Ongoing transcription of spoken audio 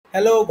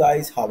Hello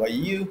guys, how are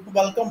you?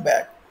 Welcome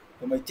back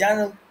to my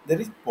channel.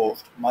 There is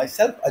post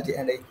myself Ajay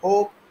and I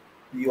hope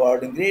you are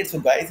doing great.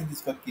 So guys, in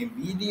this fucking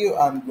video,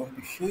 I'm going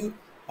to show you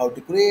how to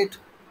create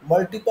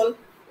multiple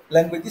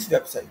languages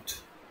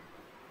website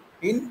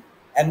in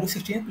Anglo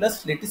 16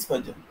 plus latest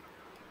version.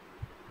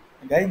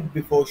 Guys,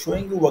 before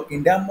showing you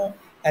working demo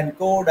and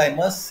code, I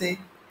must say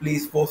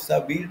please watch the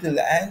video till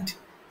the end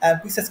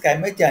and please subscribe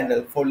my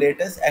channel for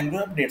latest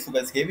Angular updates. So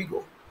guys, here we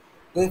go.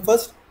 So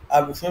first, I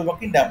will show you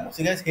working demo.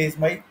 So guys, here is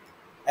my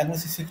Angular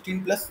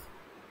 16 plus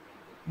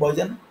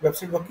version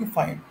website working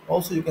fine.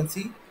 Also, you can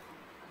see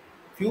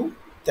few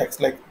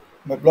text like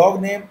my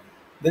blog name,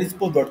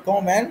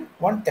 thereispost.com and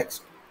one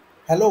text.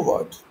 Hello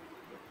world.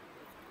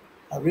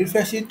 I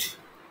refresh it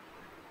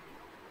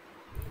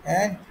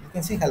and you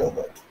can see hello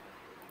world.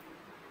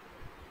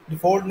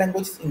 Default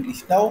language is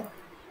English. Now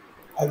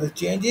I will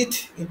change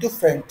it into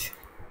French.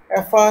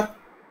 FR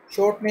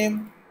short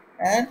name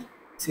and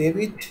save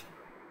it.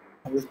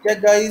 I will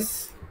check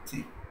guys.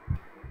 See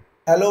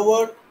hello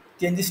world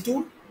changes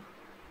to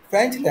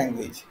French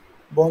language.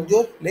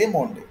 Bonjour le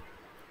monde.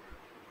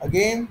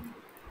 Again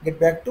get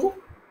back to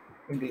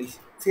English.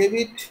 Save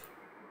it.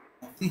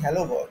 See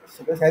hello world.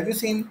 So guys, have you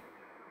seen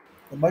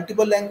the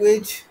multiple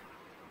language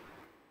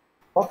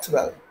works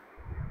well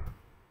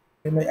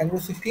in my Anglo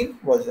 16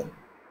 version?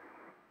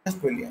 That's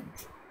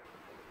brilliant.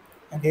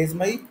 And here's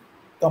my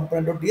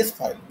component.ds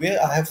file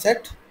where I have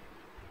set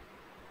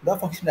the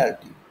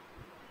functionality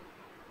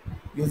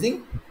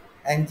using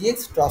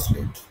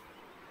NGX-Translate.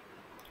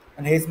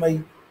 And here's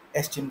my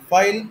HTML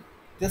file.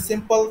 Just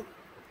simple.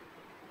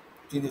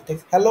 Change the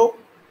text hello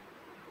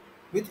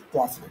with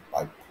translate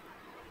pipe.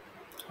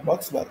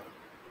 Works well.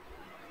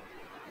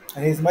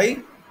 And here's my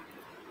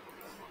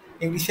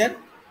English and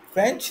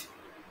French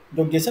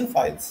JSON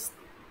files.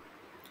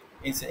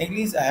 In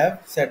English, I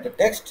have set the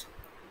text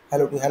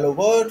hello to hello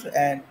world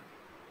and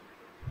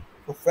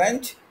for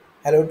French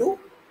hello to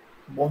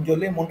bonjour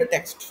le monde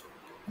text.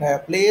 And I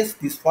have placed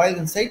this file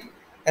inside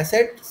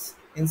assets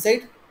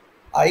inside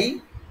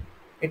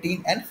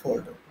I18 and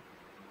folder.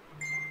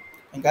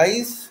 And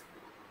guys,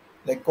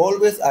 like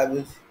always, I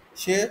will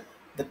share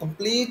the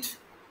complete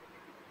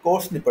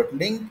code snippet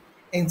link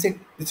inside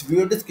this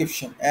video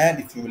description. And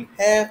if you will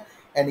have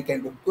any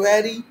kind of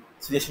query,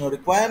 suggestion or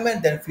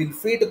requirement, then feel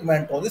free to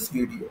comment on this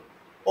video.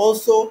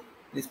 Also,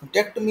 please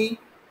contact me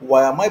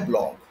via my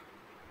blog.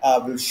 I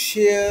will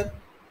share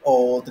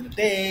all the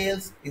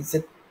details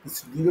inside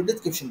this video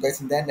description,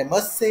 guys. And then I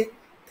must say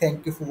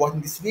thank you for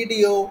watching this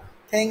video.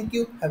 Thank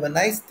you. Have a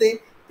nice day.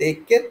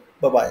 Take care.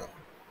 Bye bye.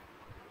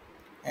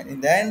 And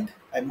in the end,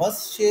 I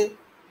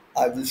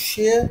will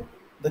share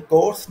the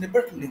code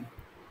snippet link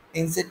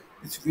inside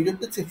this video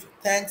description.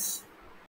 Thanks.